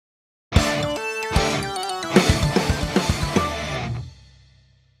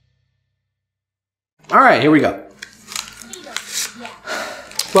All right, here we go.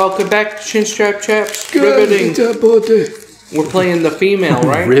 Welcome back to Chinstrap Chaps. Riveting. We're playing the female,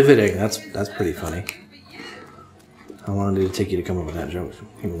 right? Riveting. That's pretty funny. How long did it take you to come up with that joke?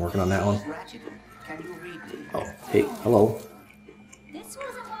 You been working on that one? Oh, hey, hello.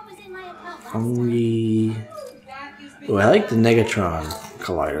 Hungry. Oh, I like the Negatron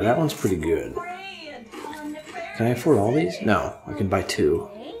Collider. That one's pretty good. Can I afford all these? No, I can buy 2.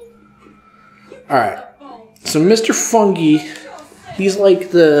 Alright. So Mr. Fungi, he's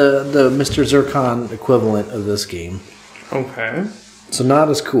like the Mr. Zircon equivalent of this game. Okay. So not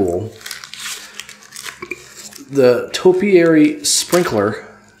as cool. The Topiary Sprinkler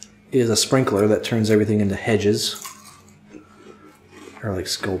is a sprinkler that turns everything into hedges. Or like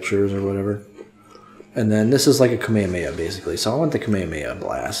sculptures or whatever. And then this is like a Kamehameha basically. So I want the Kamehameha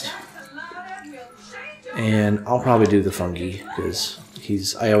Blast. And I'll probably do the Fungi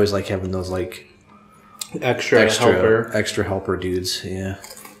because I always like having those like extra helper dudes. Yeah.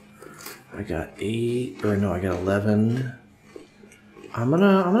 I got 8 or no, I got 11. I'm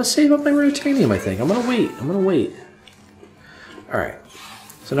gonna save up my Rotanium, I think. I'm gonna wait. Alright.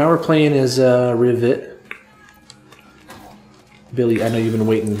 So now we're playing as Rivet. Billy, I know you've been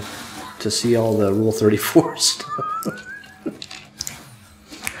waiting to see all the Rule 34 stuff.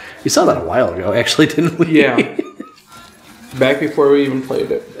 We saw that a while ago, actually, didn't we? Yeah. Back before we even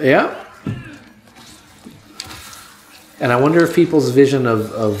played it. Yeah. And I wonder if people's vision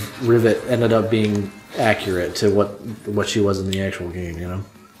of Rivet ended up being accurate to what she was in the actual game, you know?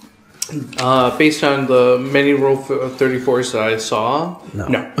 Based on the many Rule 34s that I saw, no.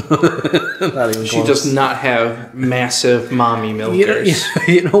 Not even She close. does not have massive mommy milkers.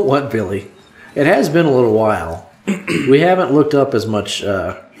 You know what, Billy? It has been a little while. We haven't looked up as much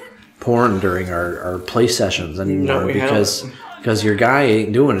porn during our play sessions anymore because your guy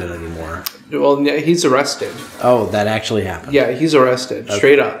ain't doing it anymore. Well, yeah, he's arrested. Oh, that actually happened. Yeah, he's arrested. Okay.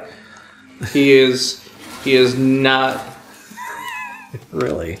 Straight up. He is not...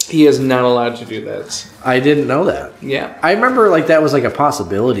 Really? He is not allowed to do that. I didn't know that. Yeah. I remember like that was like a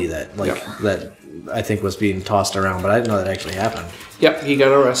possibility that that I think was being tossed around, but I didn't know that actually happened. Yep, he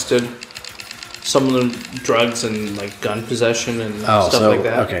got arrested. Some of them drugs and like gun possession and stuff like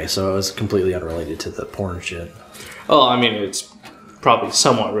that. Okay, so it was completely unrelated to the porn shit. Well, I mean, it's probably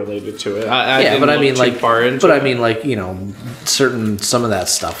somewhat related to it. I mean, like you know, some of that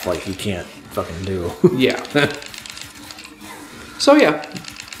stuff like you can't fucking do. Yeah. So yeah,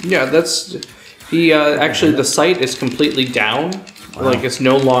 that's he. Actually, the site is completely down. Wow. Like it's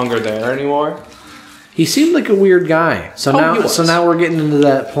no longer there anymore. He seemed like a weird guy. So now we're getting into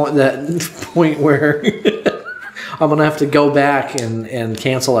that point where I'm gonna have to go back and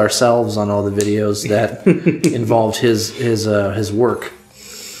cancel ourselves on all the videos that involved his work.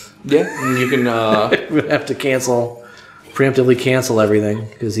 Yeah, and you can. We have to preemptively cancel everything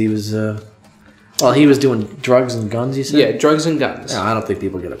because he was. Well, he was doing drugs and guns, you said? Yeah, drugs and guns. No, I don't think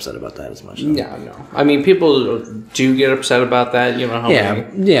people get upset about that as much. Yeah, no. I mean, people do get upset about that. You know how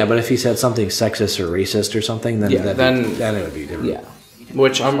many... Yeah, but if he said something sexist or racist or something, then then it would be different. Yeah,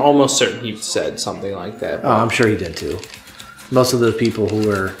 which I'm almost certain he said something like that. Oh, I'm sure he did too. Most of the people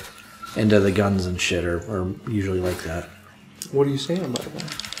who are into the guns and shit are usually like that. What are you saying about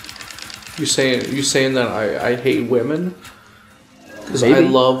that? You saying that I hate women? Because I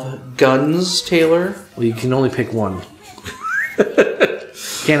love guns, Taylor. Well, you can only pick one.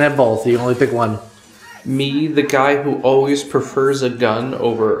 Can't have both. You can only pick one. Me, the guy who always prefers a gun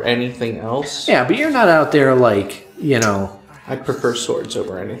over anything else? Yeah, but you're not out there like, you know... I prefer swords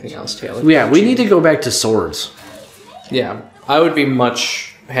over anything else, Taylor. Yeah, we need to go back to swords. Yeah, I would be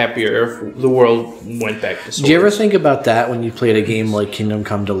much happier if the world went back to swords. Do you ever think about that when you played a game like Kingdom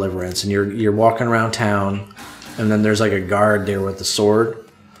Come Deliverance and you're walking around town... And then there's like a guard there with the sword,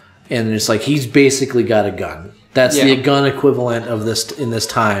 and it's like he's basically got a gun. That's the gun equivalent of this in this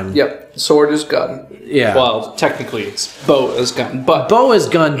time. Yep, sword is gun. Yeah. Well, technically it's bow is gun, but bow is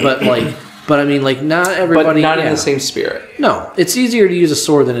gun, but I mean like not everybody. But not in the same spirit. No, it's easier to use a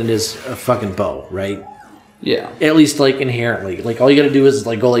sword than it is a fucking bow, right? Yeah. At least like inherently, like all you got to do is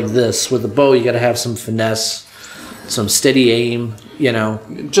like go like this with the bow. You got to have some finesse, some steady aim. You know,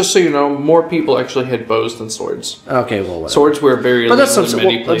 just so you know, more people actually had bows than swords. Okay, well, whatever. Swords were very. But that's what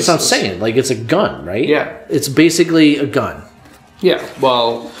I'm saying. Like it's a gun, right? Yeah, it's basically a gun. Yeah,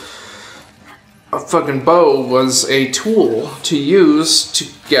 well, a fucking bow was a tool to use to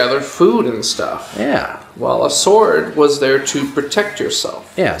gather food and stuff. Yeah. While a sword was there to protect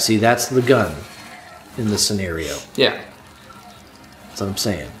yourself. Yeah. See, that's the gun in this scenario. Yeah. That's what I'm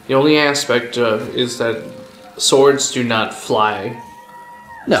saying. The only aspect is that swords do not fly.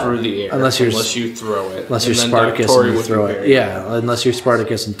 through the air unless you throw it. Unless you're Spartacus and you throw it. Yeah, unless you're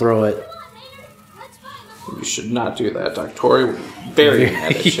Spartacus and throw it. You should not do that. Doctori would be very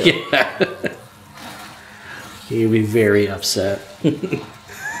mad at you. Yeah. He'd be very upset.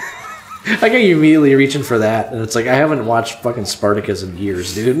 I got you immediately reaching for that, and it's like I haven't watched fucking Spartacus in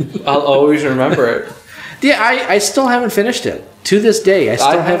years, dude. I'll always remember it. Yeah, I still haven't finished it. To this day,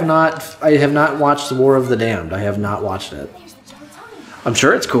 I have not watched The War of the Damned. I have not watched it. I'm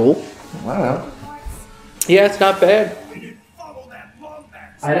sure it's cool. I don't know. Yeah, it's not bad.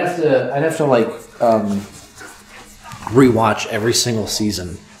 I'd have to like rewatch every single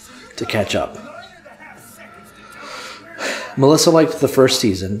season to catch up. Melissa liked the first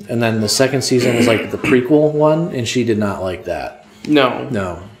season, and then the second season was like the prequel one, and she did not like that.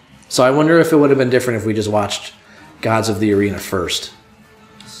 No. So I wonder if it would have been different if we just watched Gods of the Arena first.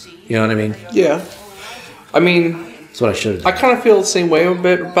 You know what I mean? Yeah. I mean... That's what I should have done. I kind of feel the same way a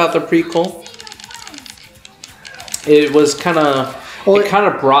bit about the prequel. It was kind of... Well, it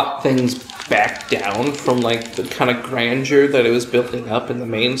kind of brought things back down from like the kind of grandeur that it was building up in the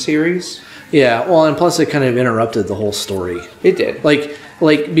main series. Yeah, well, and plus it kind of interrupted the whole story. It did. Like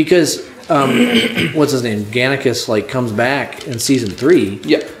because what's his name? Gannicus like comes back in season 3.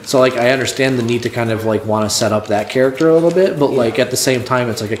 Yeah. So like I understand the need to kind of like want to set up that character a little bit, but like at the same time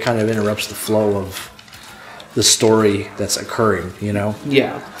it's like it kind of interrupts the flow of the story that's occurring, you know?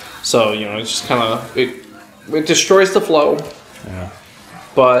 Yeah. So, you know, it's just kind of it destroys the flow. Yeah.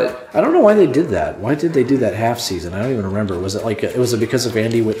 But I don't know why they did that. Why did they do that half season? I don't even remember. Was it like was it because of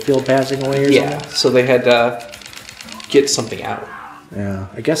Andy Whitfield passing away or something? Yeah. So they had to get something out. Yeah,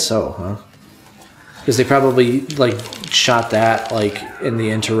 I guess so, huh? Because they probably like shot that like in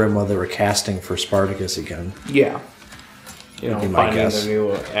the interim while they were casting for Spartacus again. Yeah. You know, finding the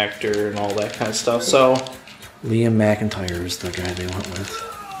new actor and all that kind of stuff. So Liam McIntyre is the guy they went with,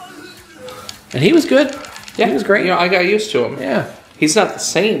 and he was good. Yeah, he was great. You know, I got used to him. Yeah. He's not the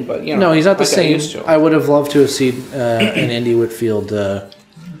same, but you know. No, he's not the same. I would have loved to have seen an Andy Whitfield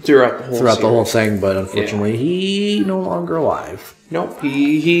throughout the whole thing, but unfortunately, he no longer alive. Nope,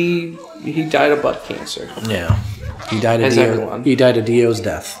 he died of butt cancer. Yeah, he died of Dio. He died of Dio's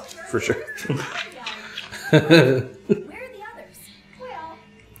death for sure. Where are the others? Well,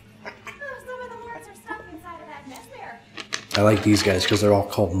 some of the Morts are stuck inside of that mess there. I like these guys because they're all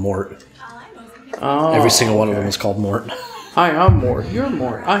called Mort. Oh, every single one of them is called Mort. Hi, I'm Mort. You're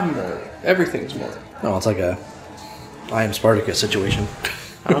Mort. I'm Mort. Everything's Mort. No, it's like a I am Spartacus situation.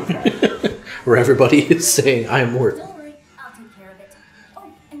 Okay. Where everybody is saying, I am Mort. Don't worry, I'll take care of it.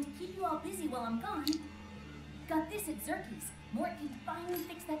 Oh, and to keep you all busy while I'm gone, got this at Zerky's. Mort can finally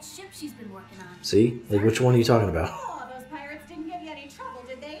fix that ship she's been working on. See? Like, which one are you talking about? Oh, those pirates didn't give you any trouble,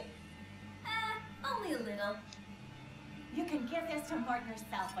 did they? Only a little. You can give this to Mort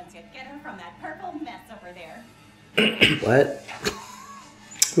yourself once you get her from that purple mess over there. What?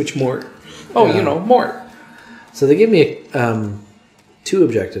 Which Mort? Oh, you know, Mort. So they give me 2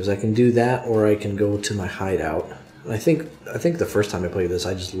 objectives. I can do that, or I can go to my hideout. I think the first time I played this,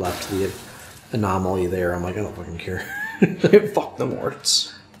 I just left the anomaly there. I'm like, I don't fucking care. Fuck the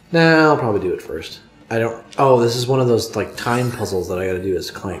Morts. Nah, I'll probably do it first. I don't. Oh, this is one of those like time puzzles that I got to do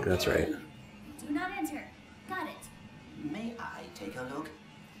as Clank. That's right. Do not enter. Got it. May I take a look?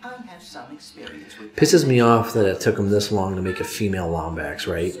 I have some experience with. Pisses me off that it took them this long to make a female Lombax,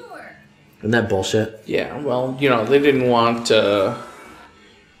 right? Sure. Isn't that bullshit? Yeah, well, you know, they didn't want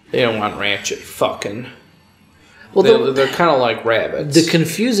Ratchet fucking. Well, they're kind of like rabbits. The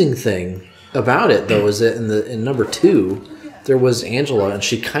confusing thing about it, though, is that in number 2, there was Angela, and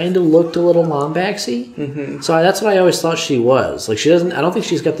she kind of looked a little Lombaxy. Mm-hmm. So that's what I always thought she was. Like, she doesn't. I don't think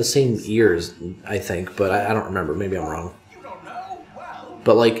she's got the same ears. I think, but I don't remember. Maybe I'm wrong.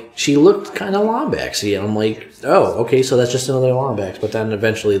 But like, she looked kind of Lombaxy, and I'm like, oh, okay, so that's just another Lombax. But then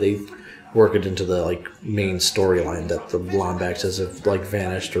eventually they work it into the like main storyline that the Lombaxes have like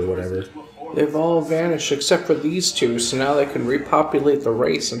vanished or whatever. They've all vanished except for these 2, so now they can repopulate the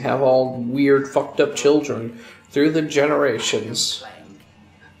race and have all weird, fucked up children through the generations.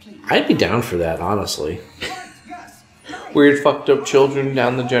 I'd be down for that, honestly. Weird, fucked up children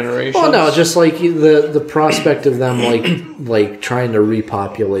down the generations? Well, no, just like the prospect of them like trying to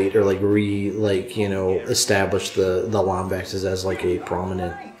repopulate or establish the Lombaxes as like a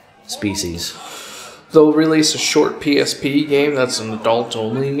prominent species. They'll release a short PSP game that's an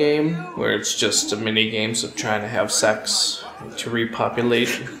adult-only game, where it's just a mini-games of trying to have sex to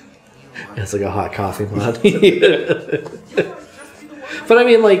repopulate. It's like a hot coffee mod. But I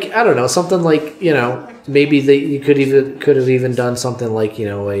mean, like, I don't know, something like, you know, maybe you could have even done something like, you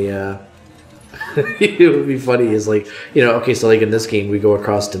know, it would be funny is like, okay, so like in this game we go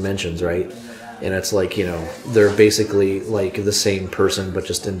across dimensions, right? And it's like, they're basically like the same person but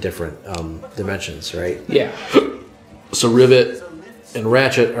just in different dimensions, right? Yeah. So Rivet and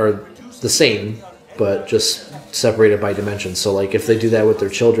Ratchet are the same but just separated by dimensions. So like if they do that with their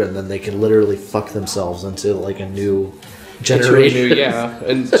children, then they can literally fuck themselves into like a new generation.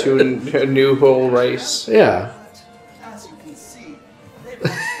 Into a new whole race. Yeah. As you can see,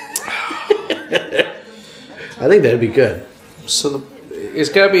 I think that'd be good. So it's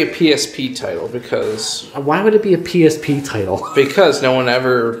got to be a PSP title because... Why would it be a PSP title? Because no one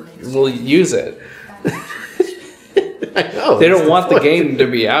ever will use it. I know. They don't want the game to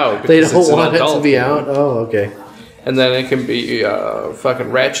be out. They don't want it to be out? Oh, okay. And then it can be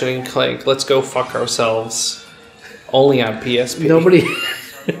fucking Ratchet and Clank, let's go fuck ourselves. Only on PSP. Nobody...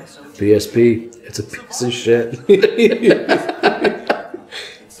 PSP, it's a piece of shit.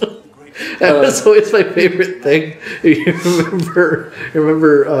 That was always my favorite thing. You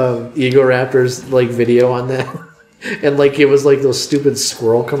remember Ego Raptor's like video on that? And like it was like those stupid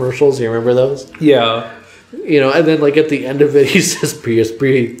squirrel commercials. You remember those? Yeah. And then like at the end of it he says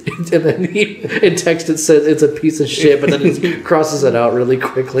PSP, and then in text it says it's a piece of shit, but then he crosses it out really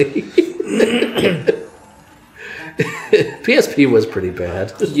quickly. PSP was pretty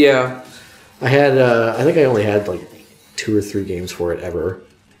bad. Yeah. I had I think I only had like 2 or 3 games for it ever.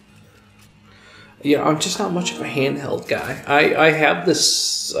 Yeah, I'm just not much of a handheld guy. I have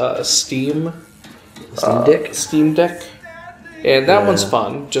this Steam Deck, and that one's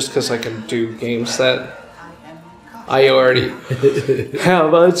fun just because I can do games that I already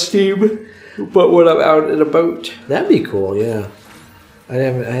have on Steam. But when I'm out and about, that'd be cool. Yeah, I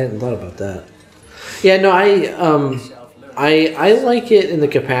hadn't thought about that. Yeah, no, I like it in the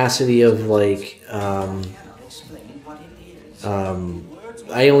capacity of like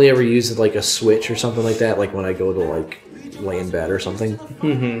I only ever use it like a Switch or something like that, like when I go to like lay in bed or something.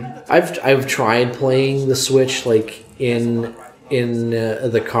 Mm-hmm. I've tried playing the Switch like in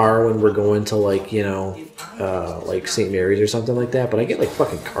the car when we're going to like like St. Mary's or something like that, but I get like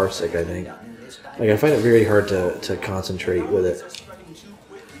fucking car sick. I think like I find it very hard to concentrate with it.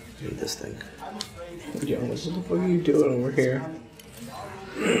 I need this thing. Yeah, what the fuck are you doing over here?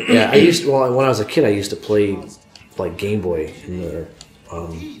 Yeah, when I was a kid, I used to play like Game Boy in the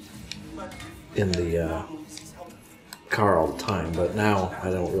car all the time, but now I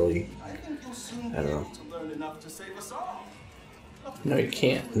don't know. No, you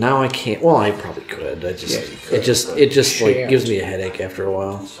can't. Now I can't. Well, I probably could. It just like gives me a headache after a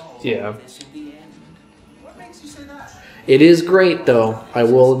while. Yeah. It is great though. I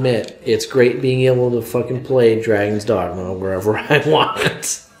will admit, it's great being able to fucking play Dragon's Dogma wherever I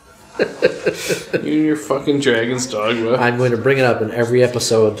want. You and your fucking Dragon's Dogma. I'm going to bring it up in every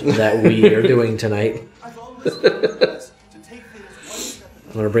episode that we are doing tonight. I'm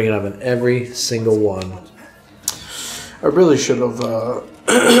going to bring it up in every single one. I really should have.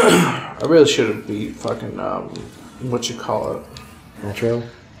 I really should have beat fucking what you call it? Metro.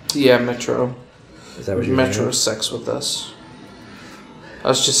 Yeah, Metro. Is that what you're Metro Sex with Us. I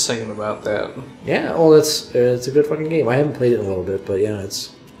was just thinking about that. Yeah, well, it's a good fucking game. I haven't played it in a little bit, but yeah,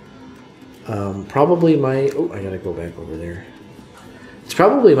 it's probably my... Oh, I gotta go back over there. It's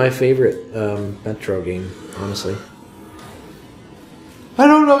probably my favorite Metro game, honestly. I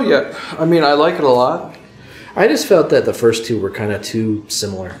don't know yet. I mean, I like it a lot. I just felt that the first two were kind of too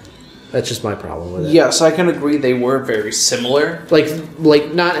similar. That's just my problem with it. Yes, I can agree they were very similar.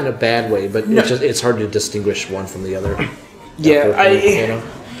 Like not in a bad way, but no. It's hard to distinguish one from the other. Yeah,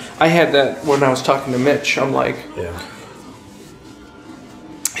 I had that when I was talking to Mitch. I'm like, yeah.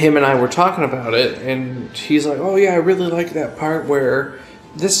 Him and I were talking about it, and he's like, "Oh yeah, I really like that part where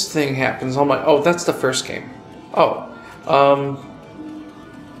this thing happens." I'm like, "Oh, that's the first game." Oh,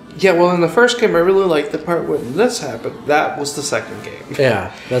 yeah. Well, in the first game, I really liked the part when this happened. That was the second game.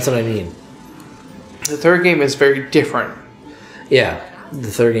 Yeah, that's what I mean. The third game is very different. Yeah,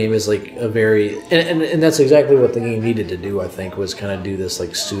 the third game is like a very... And that's exactly what the game needed to do, I think, was kind of do this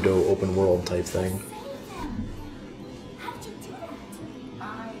like pseudo open world type thing.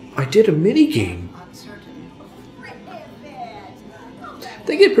 I did a mini game.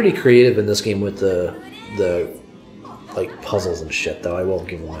 They get pretty creative in this game with the like puzzles and shit, though. I won't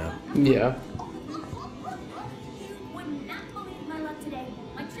give them that. Yeah.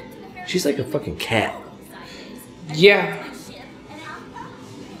 She's like a fucking cat. Yeah.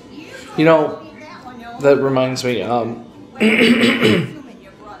 You know, that reminds me, anime.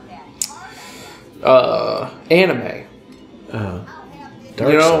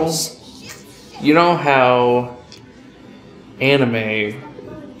 Dark Souls. You know how anime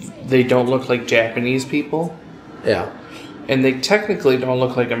they don't look like Japanese people. Yeah. And they technically don't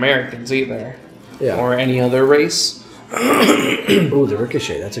look like Americans either. Yeah. Or any other race. Ooh, the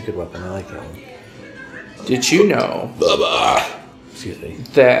ricochet. That's a good weapon. I like that one. Did you know Excuse me.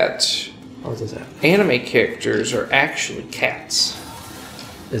 that What was that? anime characters are actually cats?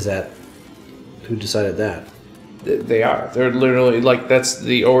 Is that... Who decided that? They are. They're literally, like, that's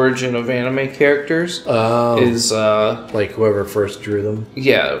the origin of anime characters. Oh. Is, like whoever first drew them?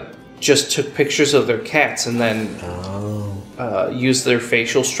 yeah, just took pictures of their cats and then used their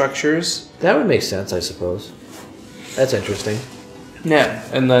facial structures. That would make sense, I suppose. That's interesting. Yeah,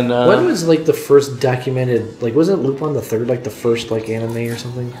 and then... when was, like, the first documented... Like, wasn't Lupin the Third, like, the first, like, anime or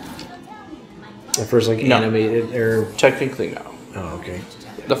something? The first, like, animated, or... Technically, no. Oh, okay.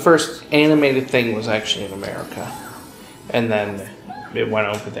 The first animated thing was actually in America. And then it went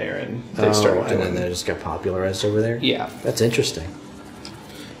over there and they started doing and then they just got popularized over there? Yeah. That's interesting.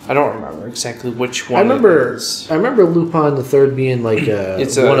 I don't remember exactly which one I remember Lupin the Third being, like,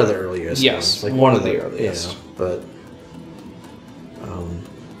 one of the earliest yes, ones. Like, one of the earliest. Yeah, but...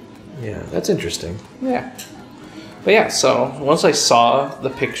 yeah, that's interesting. Yeah. But yeah, so once I saw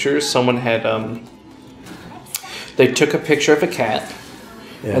the pictures, someone had... they took a picture of a cat...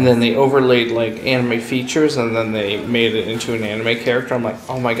 Yeah. And then they overlaid, like, anime features, and then they made it into an anime character. I'm like,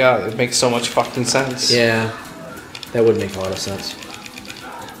 oh my god, it makes so much fucking sense. Yeah, that would make a lot of sense.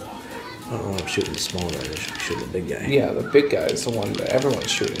 I don't know if I'm shooting the small guy, I should be shooting the big guy. Yeah, the big guy is the one that everyone's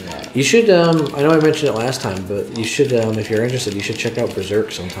shooting at. You should, I know I mentioned it last time, but you should, if you're interested, you should check out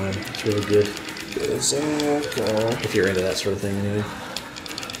Berserk sometime. It's really good. Berserk. If you're into that sort of thing, anyway.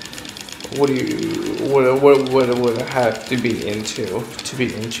 What would it have to be into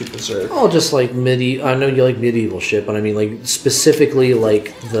Berserk? Oh, just like I know you like medieval shit, but I mean like specifically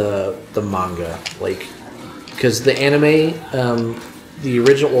like the manga, like because the anime, the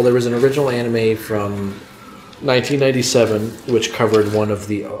original. Well, there was an original anime from 1997 which covered one of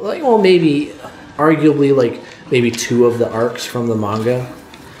the maybe arguably like maybe two of the arcs from the manga,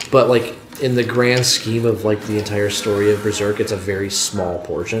 but like in the grand scheme of like the entire story of Berserk, it's a very small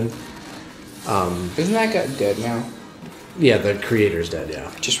portion. Isn't that guy dead now? Yeah, the creator's dead.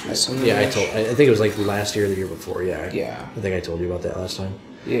 Yeah, just recently. Yeah, I think it was like last year or the year before. Yeah, yeah. I think I told you about that last time.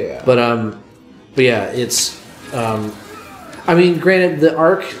 Yeah, but yeah, it's. I mean, granted, the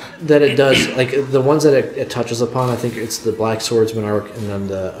arc that it does, like the ones that it touches upon, I think it's the Black Swordsman arc and then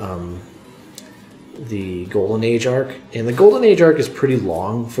the Golden Age arc. And the Golden Age arc is pretty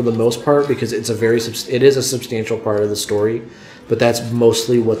long for the most part because it is a substantial part of the story. But that's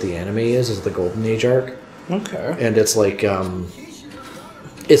mostly what the anime is the Golden Age arc. Okay. And it's like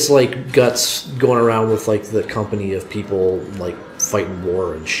Guts going around with like the company of people like fighting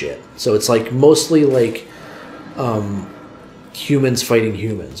war and shit. So it's like mostly like humans fighting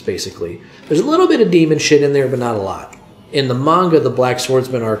humans, basically. There's a little bit of demon shit in there, but not a lot. In the manga, the Black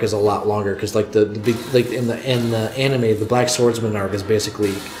Swordsman arc is a lot longer because like the big like in the anime, the Black Swordsman arc is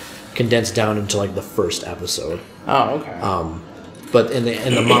basically condensed down into like the first episode. Oh, okay. But in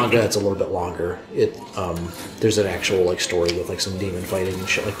the manga, it's a little bit longer. There's an actual like story with like some demon fighting and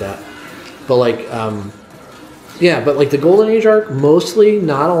shit like that. But like, yeah, but like the Golden Age arc, mostly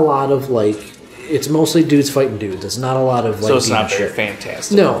not a lot of like. It's mostly dudes fighting dudes. It's not a lot of like. So it's not very shit.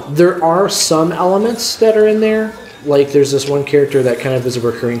 fantastic. No, there are some elements that are in there. Like there's this one character that kind of is a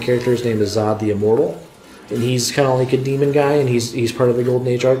recurring character. His name is Zod the Immortal, and he's kind of like a demon guy, and he's part of the Golden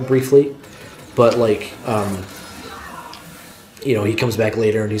Age arc briefly, but like. You know, he comes back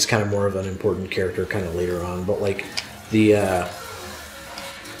later, and he's kind of more of an important character kind of later on. But like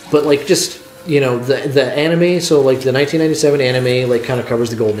just you know the anime. So like the 1997 anime like kind of covers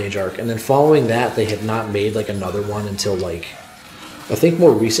the Golden Age arc, and then following that, they had not made like another one until like I think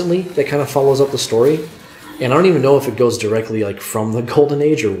more recently that kind of follows up the story. And I don't even know if it goes directly like from the Golden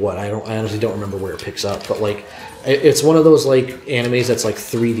Age or what. I honestly don't remember where it picks up. But like, it's one of those like animes that's like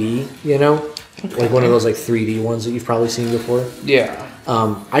 3D, you know. Okay. Like one of those like 3D ones that you've probably seen before. Yeah.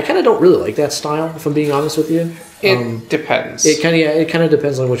 I kind of don't really like that style, if I'm being honest with you. It depends. It kind of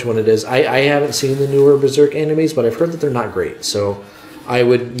depends on which one it is. I haven't seen the newer Berserk animes, but I've heard that they're not great. So I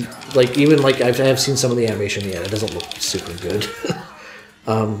would like even like I have seen some of the animation. Yeah, it doesn't look super good.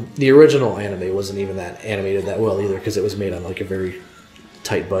 The original anime wasn't even that animated that well either because it was made on like a very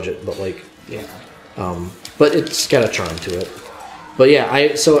tight budget. But like yeah. But it's got a charm to it. But yeah,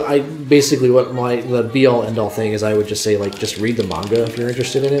 I basically what the be all end all thing is I would just say like just read the manga if you're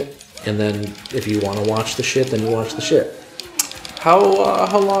interested in it, and then if you want to watch the shit, then you watch the shit. How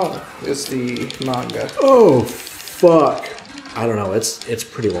long is the manga? Oh fuck, I don't know. It's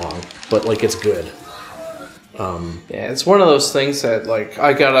pretty long, but like it's good. Yeah, it's one of those things that like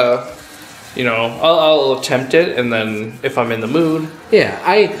I gotta, you know, I'll attempt it, and then if I'm in the mood, yeah,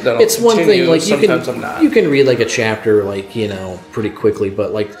 it's one thing like you can read like a chapter like, you know, pretty quickly,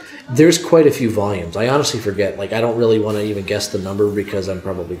 but like there's quite a few volumes. I honestly forget. Like I don't really want to even guess the number because I'm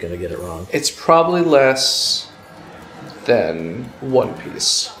probably gonna get it wrong. It's probably less than One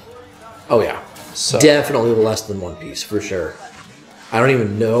Piece. Oh yeah, so definitely less than One Piece for sure. I don't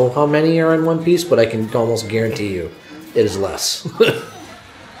even know how many are in One Piece, but I can almost guarantee you it is less.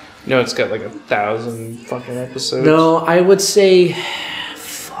 You know, it's got like 1,000 fucking episodes. No, I would say,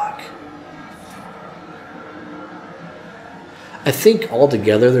 fuck. I think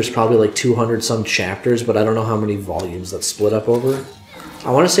altogether there's probably like 200 some chapters, but I don't know how many volumes that's split up over.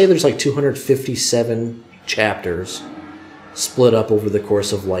 I want to say there's like 257 chapters split up over the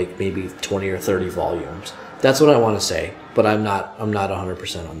course of like maybe 20 or 30 volumes. That's what I want to say, but I'm not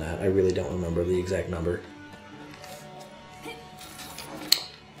 100% on that. I really don't remember the exact number.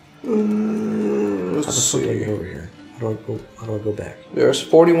 Let's see. How do I get over here? How do I go back? There's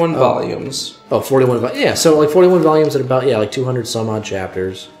 41 volumes. Oh, 41. Yeah, so like 41 volumes at about, like 200 some odd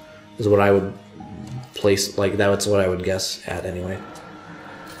chapters is what I would place, like that's what I would guess at anyway.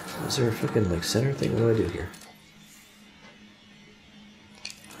 Is there a fucking like center thing? What do I do here?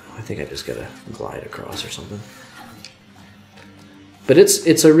 I think I just gotta glide across or something. But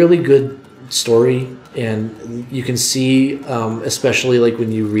it's a really good story, and you can see, especially like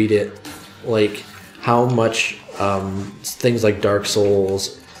when you read it, like how much things like Dark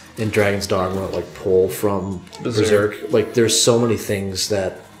Souls and Dragon's Dogma like pull from Berserk. Like there's so many things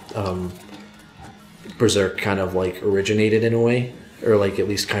that Berserk kind of like originated in a way, or like at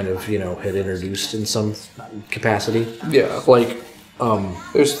least kind of, you know, had introduced in some capacity. Yeah, like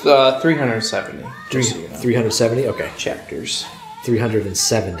there's 370. 370. Okay. Chapters.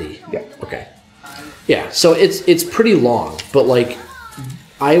 370. Yeah. Okay. Yeah. So it's pretty long, but like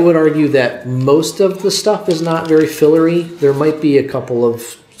I would argue that most of the stuff is not very fillery. There might be a couple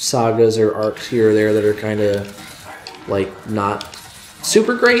of sagas or arcs here or there that are kind of like not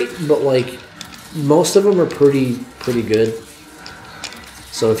super great, but like most of them are pretty good.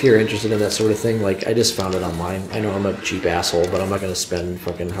 So if you're interested in that sort of thing, like I just found it online. I know I'm a cheap asshole, but I'm not going to spend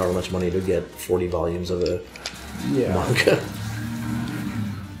fucking however much money to get 40 volumes of a manga.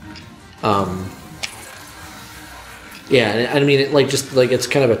 Yeah, and I mean, it's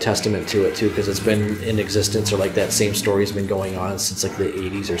kind of a testament to it too, because it's been in existence, or like that same story's been going on since like the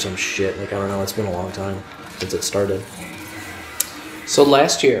 80s or some shit. Like I don't know, it's been a long time since it started. So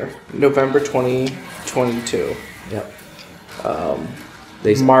last year, November 2022. Yep.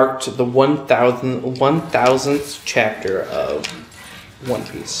 They marked the 1000th chapter of One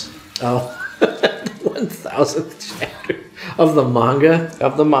Piece. Oh, 1000th chapter of the manga?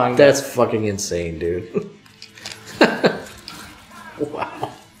 Of the manga. That's fucking insane, dude.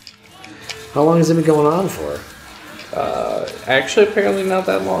 Wow. How long has it been going on for? Actually, apparently not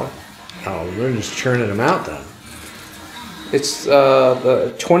that long. Oh, they're just churning them out then. It's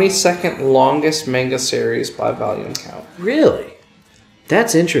the 22nd longest manga series by volume count. Really?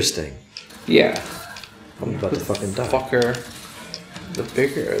 That's interesting. Yeah. I'm about to fucking die. Fucker. The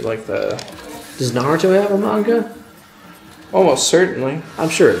bigger, like the... Does Naruto have a manga? Almost certainly. I'm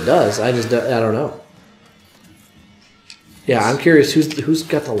sure it does. I don't know. Yeah, I'm curious who's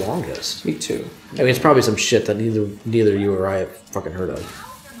got the longest. Me too. I mean, it's probably some shit that neither you or I have fucking heard of.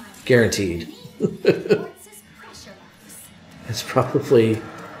 Guaranteed. It's probably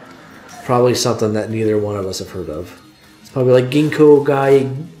something that neither one of us have heard of. It's probably like Ginkgo Gai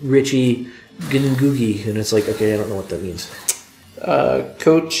Richie Gingugi, and it's like, okay, I don't know what that means.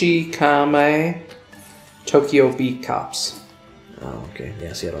 Kochi Kame Tokyo Beat Cops. Oh, okay.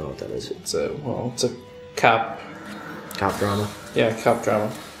 Yeah, see, I don't know what that is. It's a cop drama. Yeah, cop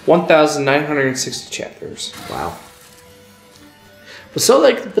drama. 1,960 chapters. Wow. But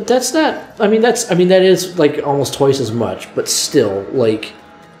that's not. That is like almost twice as much, but still, like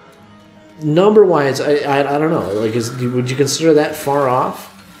number wise, I don't know. Like, would you consider that far off?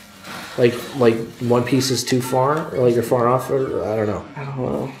 Like One Piece is too far, or like you're far off, or I don't know. I don't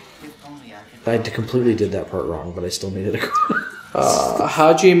know. I completely did that part wrong, but I still made it across.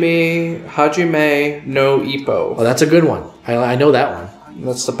 Hajime no Ippo. Oh, that's a good one. I know that one.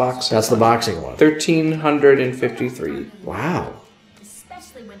 That's the boxing. That's the boxing one. 1,353. Wow.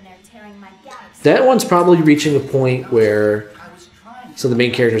 Especially when they're tearing my galaxy. That one's probably reaching a point where. So the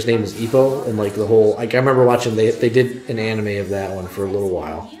main character's name is Ippo, and like the whole. Like I remember watching. They did an anime of that one for a little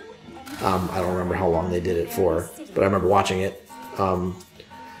while. I don't remember how long they did it for, but I remember watching it.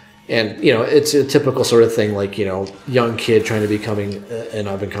 And, you know, it's a typical sort of thing, like, you know, young kid trying to becoming an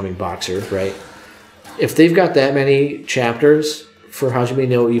up-and-coming boxer, right? if they've got that many chapters for Hajime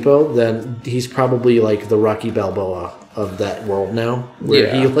no Ippo, then he's probably like the Rocky Balboa of that world now,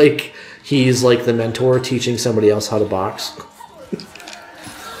 where he's like the mentor teaching somebody else how to box.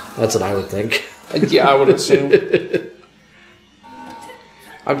 That's what I would think. Yeah, I would assume.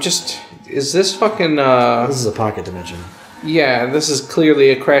 Is this fucking this is a pocket dimension. Yeah, this is clearly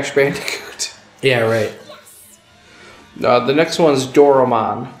a Crash Bandicoot. Yeah, right. The next one's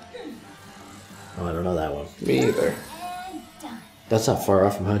Doraemon. Oh, I don't know that one. Me either. That's not far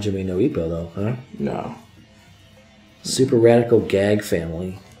off from Hajime no Ippo, though, huh? No. Super Radical Gag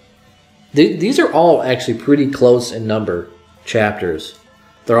Family. These are all actually pretty close in number chapters.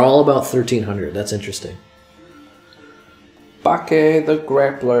 They're all about 1,300. That's interesting. Bake the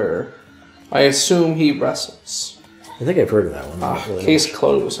Grappler. I assume he wrestles. I think I've heard of that one. Really case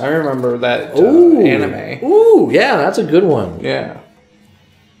closed. I remember that anime. Ooh, yeah, that's a good one. Yeah.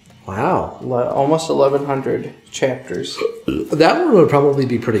 Wow. Almost 1,100 chapters. That one would probably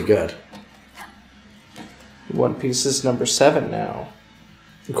be pretty good. One Piece is number 7 now.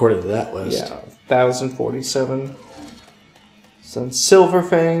 According to that list. Yeah, 1,047. Then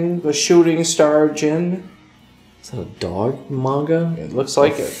Silverfang, the Shooting Star Djinn. Is that a dog manga? It looks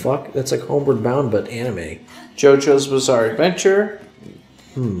like it. Fuck, that's like Homeward Bound, but anime. JoJo's Bizarre Adventure.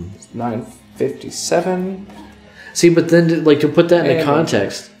 957. See, but then, like, to put that into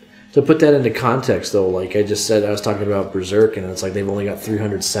context... To put that into context, though, like I just said, I was talking about Berserk, and it's like they've only got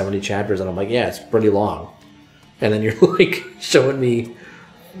 370 chapters, and I'm like, yeah, it's pretty long. And then you're, like, showing me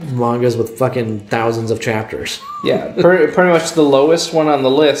mangas with fucking thousands of chapters. Yeah, pretty much the lowest one on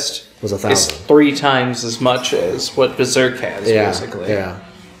the list was 1,000. Is 3 times as much as what Berserk has, basically. Yeah.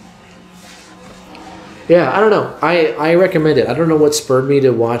 Yeah, I don't know. I recommend it. I don't know what spurred me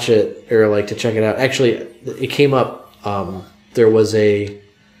to watch it or, like, to check it out. Actually, it came up, there was a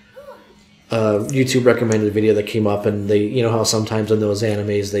YouTube recommended video that came up, and they, you know how sometimes in those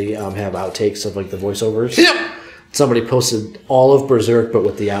animes they have outtakes of like the voiceovers. Yep. Somebody posted all of Berserk, but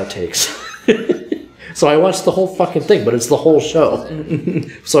with the outtakes. So I watched the whole fucking thing, but it's the whole show.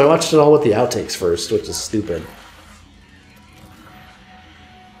 So I watched it all with the outtakes first, which is stupid.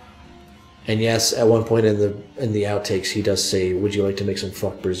 And yes, at one point in the outtakes, he does say, "Would you like to make some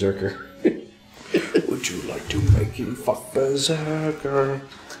fuck Berserker?" Would you like to make him fuck Berserker?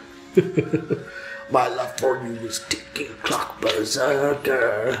 My love for you is ticking clock,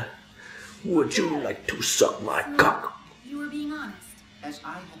 Berserker. Would you like to suck my cock? You were being honest. As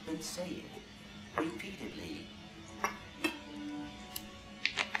I have been saying repeatedly.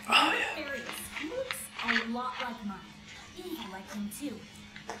 Oh, yeah. Areas looks a lot like mine. Evil like him too.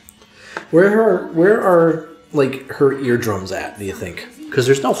 Where are like her eardrums at, do you think? Because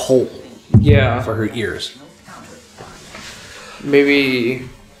there's no hole for her ears. Maybe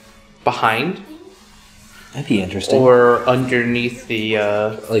behind? That'd be interesting. Or underneath the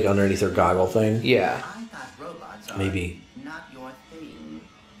like underneath her goggle thing? Yeah. I thought robots are maybe. Not your thing.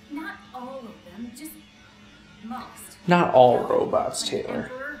 Not all of them, just most. Not all robots, Taylor.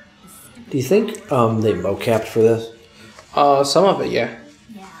 Do you think they mocapped for this? Some of it, yeah.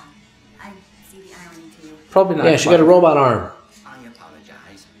 Yeah, I see the irony too. Probably not. Yeah, she got a robot arm. I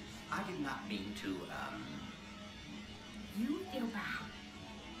apologize. I did not mean to, You feel bad.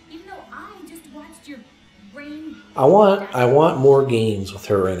 Even though I just watched your brain... I want more games with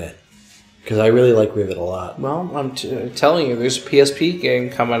her in it. Because I really like Rivet a lot. Well, I'm telling you, there's a PSP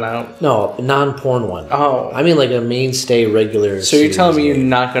game coming out. No, a non-porn one. Oh. I mean like a mainstay regular So you're telling me game. you're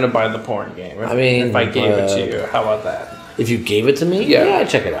not going to buy the porn game? I mean... If I gave it to you, how about that? If you gave it to me? Yeah. I'd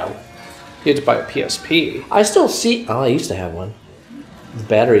check it out. You had to buy a PSP. I still see... Oh, I used to have one. The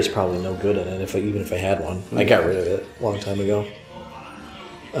battery's probably no good in it, even if I had one. I got rid of it a long time ago.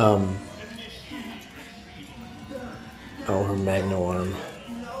 Oh, her Magno arm.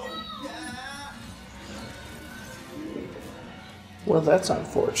 Well, that's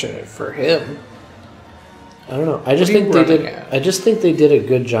unfortunate for him. I don't know. I just think they did a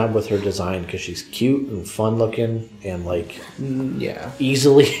good job with her design because she's cute and fun looking and like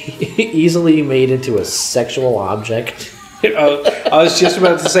easily made into a sexual object. I was just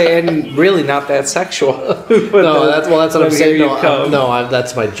about to say, and really not that sexual. That's what I'm saying.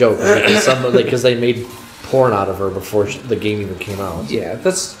 That's my joke. Because they made porn out of her before the game even came out. Yeah,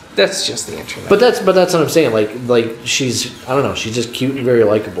 that's just the internet. But that's what I'm saying. Like she's, I don't know, she's just cute and very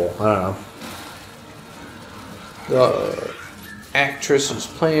likable. I don't know. The actress who's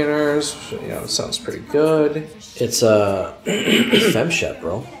playing her, sounds pretty good. It's FemShep,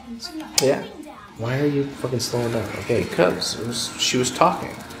 bro. Yeah. Why are you fucking slowing down? Okay, because she was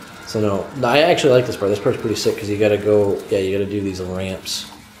talking. So no, I actually like this part. This part's pretty sick because you gotta do these ramps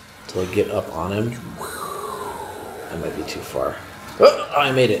to like get up on him. That might be too far. Oh,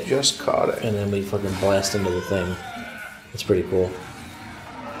 I made it. Just caught it. And then we fucking blast into the thing. It's pretty cool.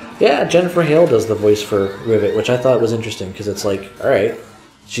 Yeah, Jennifer Hale does the voice for Rivet, which I thought was interesting because it's like, all right,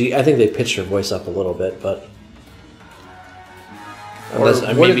 I think they pitched her voice up a little bit, but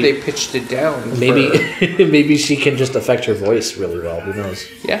what if they pitched it down? Maybe maybe she can just affect her voice really well. Who knows?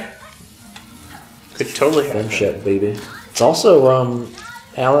 Yeah, could totally happen. Shit, baby. It's also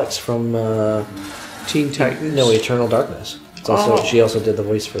Alex from Teen Titans. No, Eternal Darkness. It's also she also did the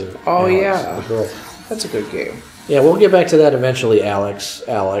voice for. Oh Alex, yeah, the girl. That's a good game. Yeah, we'll get back to that eventually, Alex.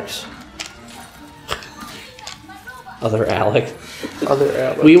 Other Alex.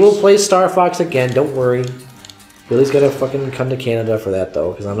 We will play Star Fox again, don't worry. Billy's gotta fucking come to Canada for that,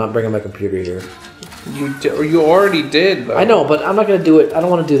 though, because I'm not bringing my computer here. You already did, though. I know, but I'm not gonna do it. I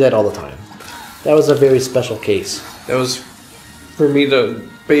don't want to do that all the time. That was a very special case. That was for me to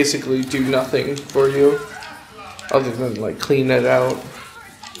basically do nothing for you, other than, like, clean it out.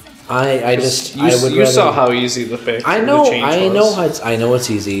 You saw how easy the change was. I know it's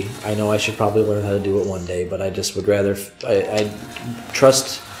easy. I know I should probably learn how to do it one day, but I just would rather I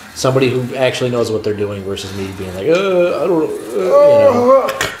trust somebody who actually knows what they're doing versus me being like, I don't know.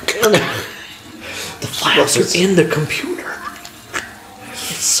 The files are in the computer.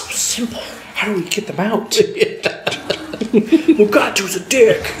 It's so simple. How do we get them out? Mugatu's a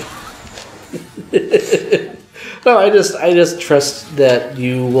dick. No, I just trust that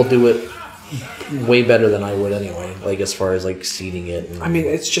you will do it way better than I would anyway. Like as far as like seeding it. I mean,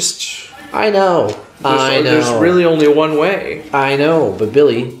 it's just. I know. There's really only one way. I know, but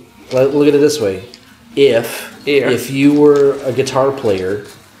Billy, look at it this way: if you were a guitar player,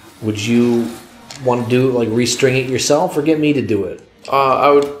 would you want to do like restring it yourself or get me to do it? I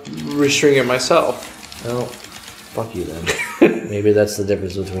would restring it myself. Well, fuck you then. Maybe that's the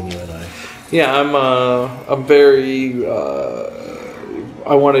difference between you and I. Yeah, I'm very.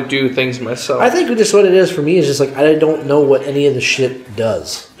 I want to do things myself. I think just what it is for me is just like I don't know what any of the shit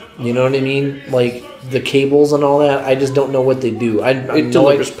does. You know what I mean? Like the cables and all that. I just don't know what they do. It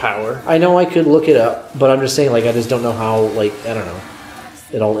delivers power. I know I could look it up, but I'm just saying like I just don't know how. Like I don't know.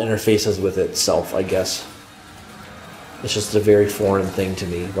 It all interfaces with itself. I guess. It's just a very foreign thing to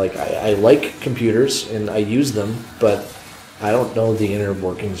me. Like I like computers and I use them, but I don't know the inner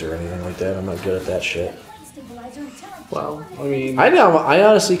workings or anything like that. I'm not good at that shit. Well, I mean, I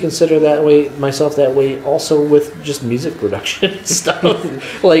honestly consider myself that way also with just music production and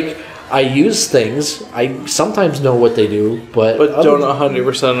stuff. Like I use things. I sometimes know what they do, but don't 100%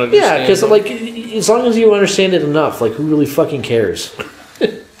 understand. Yeah, because like as long as you understand it enough, like who really fucking cares?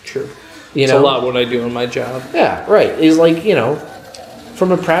 True. It's a lot what I do in my job. Yeah, right. It's like,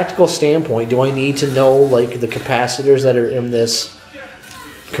 from a practical standpoint, do I need to know like the capacitors that are in this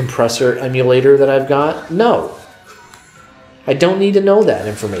compressor emulator that I've got? No. I don't need to know that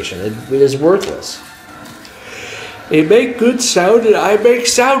information. It is worthless. They make good sound and I make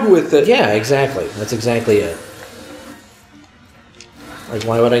sound with it. Yeah, exactly. That's exactly it. Like,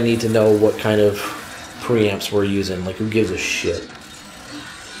 why would I need to know what kind of preamps we're using? Like, who gives a shit?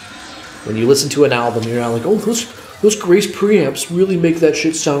 When you listen to an album, you're not like, oh, those Grace preamps really make that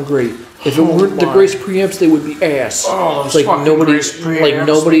shit sound great. If it weren't the Grace preamps, they would be ass. Oh, it's like nobody, Grace preamps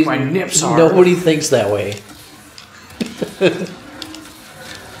nobody, my nips hard. Nobody thinks that way.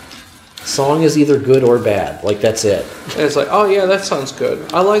 Song is either good or bad. Like that's it. And it's like, oh yeah, that sounds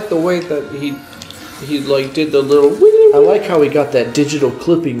good. I like the way that he like did the little. I like how he got that digital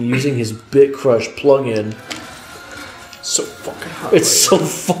clipping using his Bit Crush plugin. So fucking hot. It's so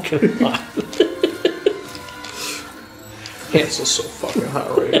fucking hot. Hansel's so fucking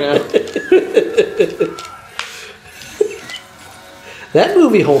hot right now. That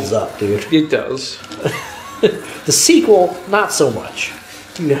movie holds up, dude. It does. The sequel, not so much.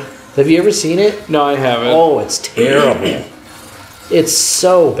 No. Have you ever seen it? No, I haven't. Oh, it's terrible. It's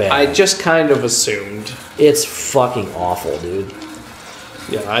so bad. I just kind of assumed. It's fucking awful, dude.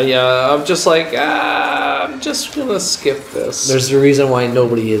 Yeah, I'm just like, I'm just gonna skip this. There's a reason why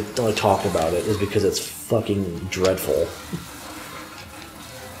nobody is talk about it, is because it's fucking dreadful.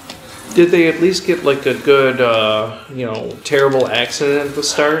 Did they at least get like a good, terrible accident at the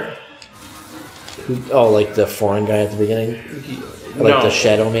start? Like the foreign guy at the beginning? Like the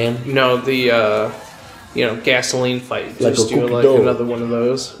Shadow Man? No, the, gasoline fight. Like just do like another one of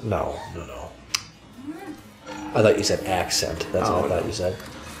those? No. I thought you said accent. That's what I thought you said.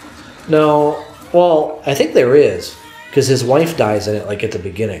 No, well, I think there is. Because his wife dies in it, like, at the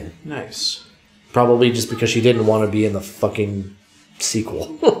beginning. Nice. Probably just because she didn't want to be in the fucking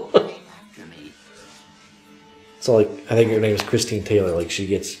sequel. So like I think her name is Christine Taylor. Like she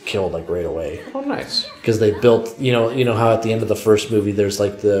gets killed like right away. Oh, nice. Because they built, you know how at the end of the first movie there's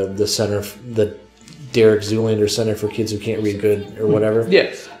like the center, the Derek Zoolander Center for Kids Who Can't Read Good or whatever.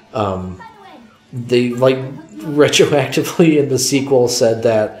 Yeah. They like retroactively in the sequel said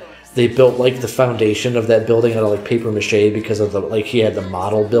that they built like the foundation of that building out of like paper mache because of the like he had the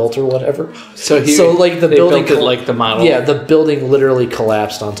model built or whatever. So like the building built it like the model. Yeah, the building literally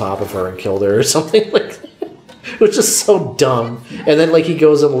collapsed on top of her and killed her or something like that. Which is so dumb. And then like he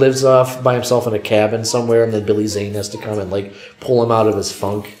goes and lives off by himself in a cabin somewhere, and then Billy Zane has to come and like pull him out of his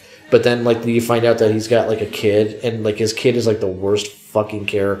funk. But then like you find out that he's got like a kid, and like his kid is like the worst fucking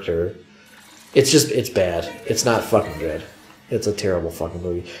character. It's bad. It's not fucking good. It's a terrible fucking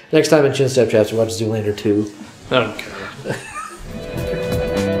movie. Next time in Chinstrap Chaps, we watch Zoolander 2. I don't care.